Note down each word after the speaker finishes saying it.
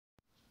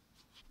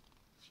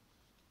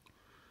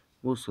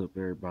What's up,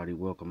 everybody?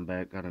 Welcome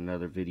back. Got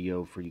another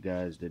video for you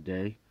guys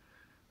today.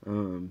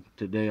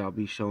 Today I'll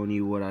be showing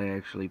you what I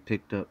actually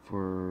picked up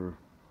for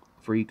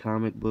free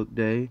comic book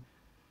day.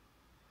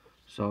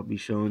 So I'll be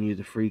showing you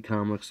the free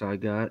comics I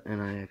got,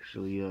 and I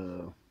actually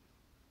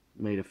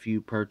made a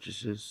few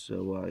purchases.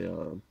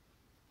 So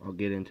I'll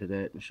get into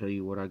that and show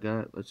you what I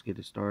got. Let's get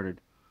it started.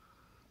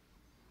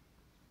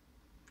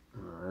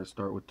 Let's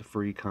start with the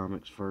free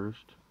comics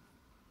first.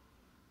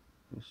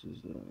 This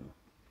is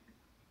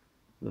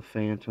the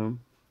Phantom.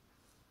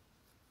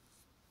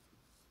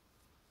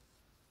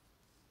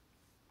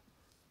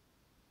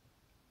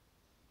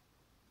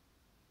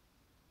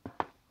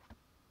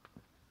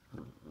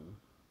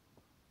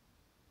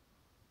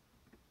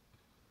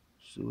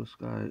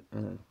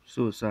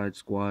 Suicide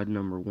Squad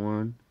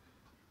 #1,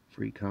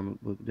 free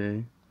comic book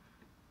day.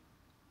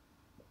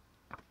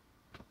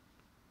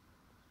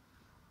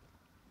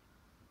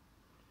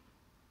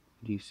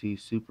 DC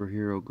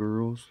Superhero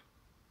Girls.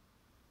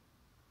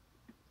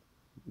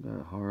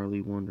 Got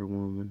Harley, Wonder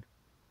Woman,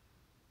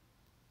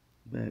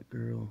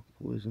 Batgirl,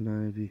 Poison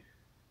Ivy.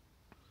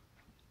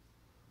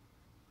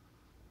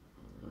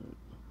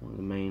 One of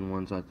the main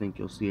ones I think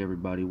you'll see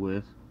everybody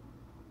with.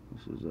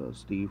 This is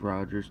Steve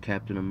Rogers,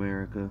 Captain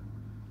America.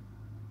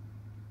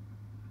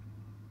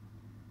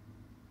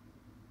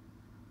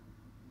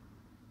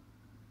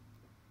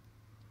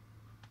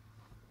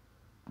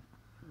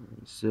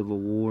 Civil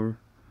War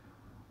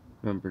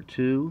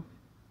 #2,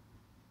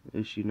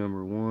 issue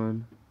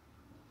 #1,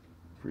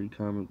 free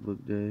comic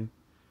book day.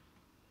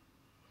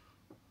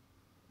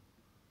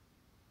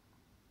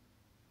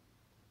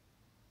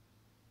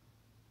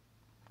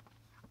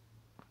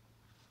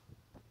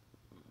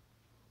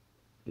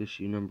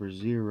 Issue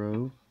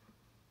 #0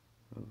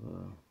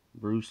 of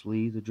Bruce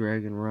Lee, The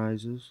Dragon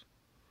Rises.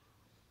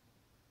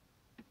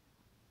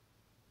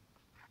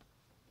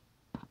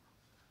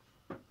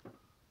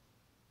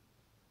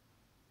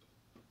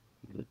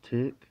 The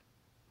Tick.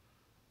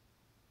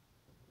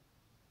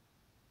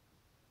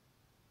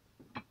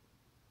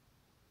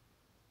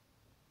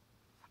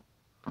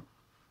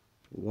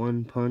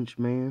 One Punch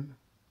Man.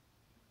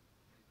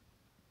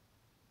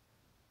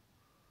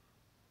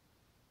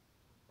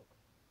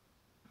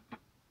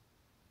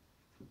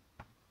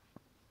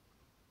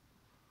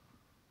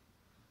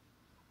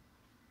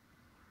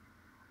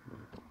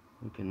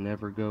 We Can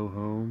Never Go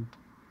Home.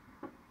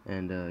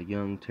 And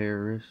Young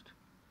Terrorist.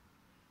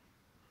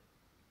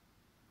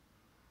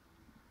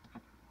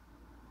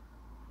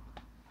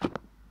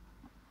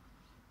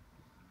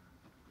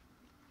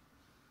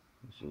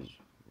 This is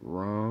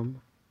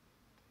Rom,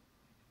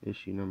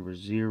 issue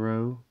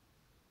 #0.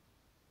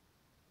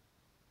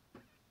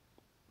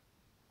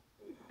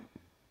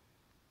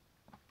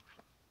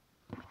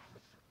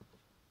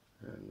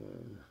 And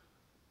then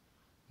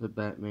The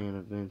Batman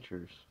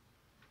Adventures,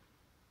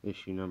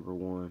 issue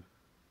 #1.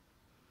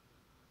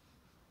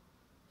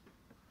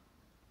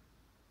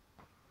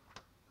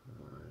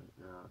 Alright,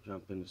 now I'll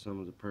jump into some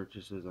of the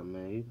purchases I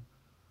made.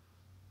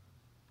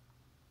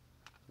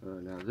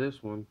 Now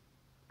this one,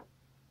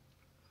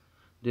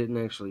 didn't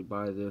actually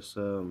buy this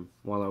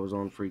while I was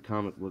on free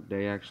comic book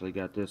day. I actually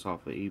got this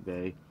off of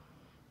eBay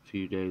a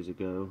few days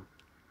ago,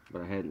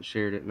 but I hadn't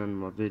shared it in none of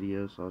my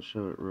videos, so I'll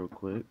show it real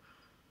quick.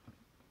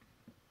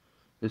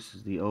 This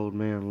is the Old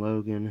Man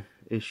Logan,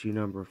 issue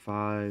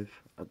 #5.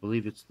 I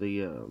believe it's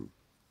the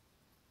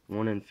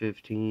 1 in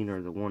 15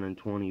 or the 1 in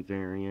 20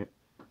 variant.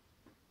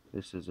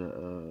 This is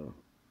a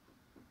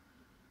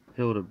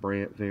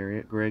Hildebrandt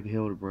variant, Greg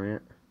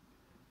Hildebrandt.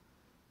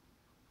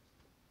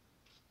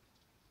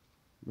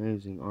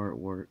 Amazing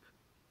artwork.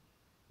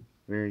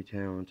 Very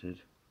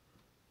talented.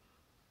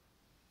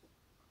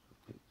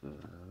 Pick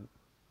that up.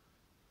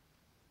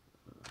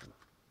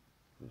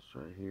 This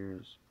right here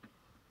is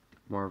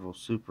Marvel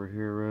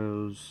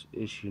Superheroes,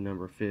 issue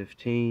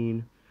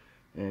 #15.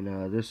 And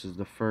this is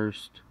the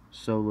first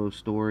solo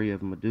story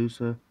of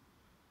Medusa.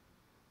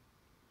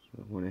 So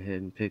I went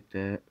ahead and picked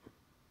that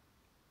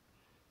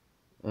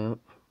up.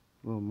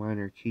 A little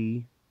minor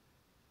key.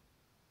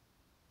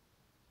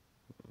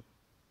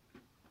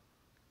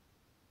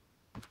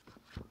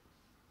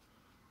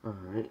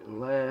 Alright,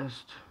 and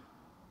last,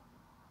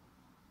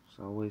 it's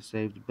always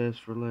saved the best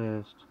for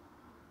last.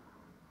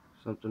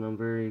 Something I'm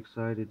very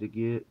excited to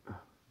get.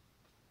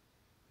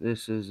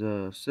 This is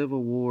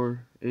Civil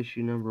War,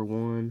 issue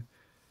 #1.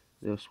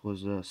 This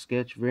was a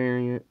sketch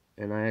variant,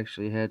 and I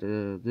actually had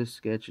this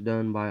sketch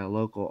done by a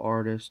local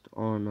artist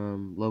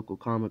on local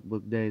comic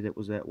book day that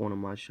was at one of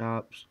my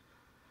shops.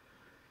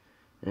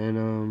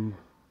 And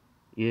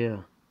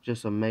yeah,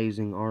 just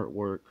amazing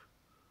artwork.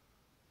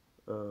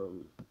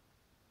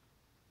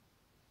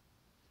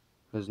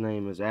 His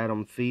name is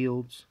Adam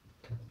Fields,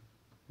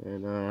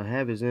 and I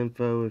have his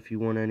info if you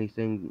want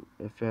anything,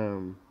 if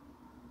you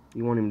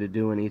want him to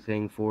do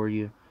anything for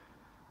you.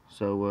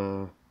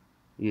 So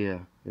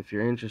yeah, if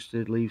you're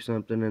interested, leave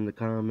something in the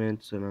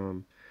comments,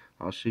 and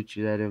I'll shoot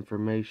you that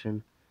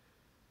information.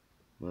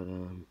 But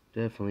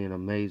definitely an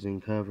amazing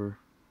cover.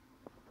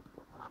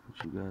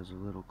 Put you guys a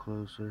little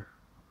closer.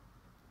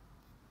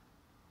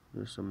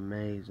 Just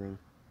amazing.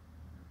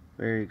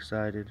 Very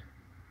excited.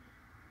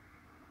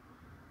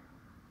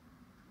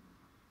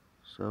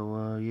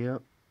 So,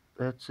 yep,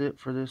 that's it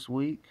for this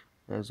week.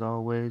 As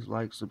always,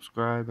 like,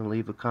 subscribe, and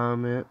leave a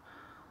comment.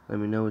 Let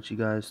me know what you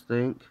guys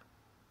think.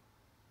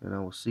 And I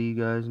will see you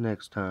guys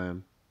next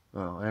time.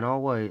 Oh, and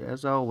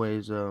as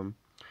always,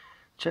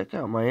 check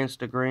out my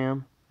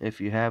Instagram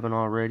if you haven't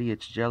already.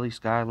 It's Jelly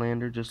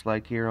Skylander, just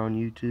like here on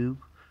YouTube.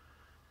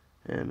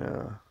 And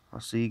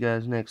I'll see you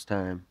guys next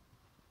time.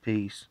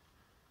 Peace.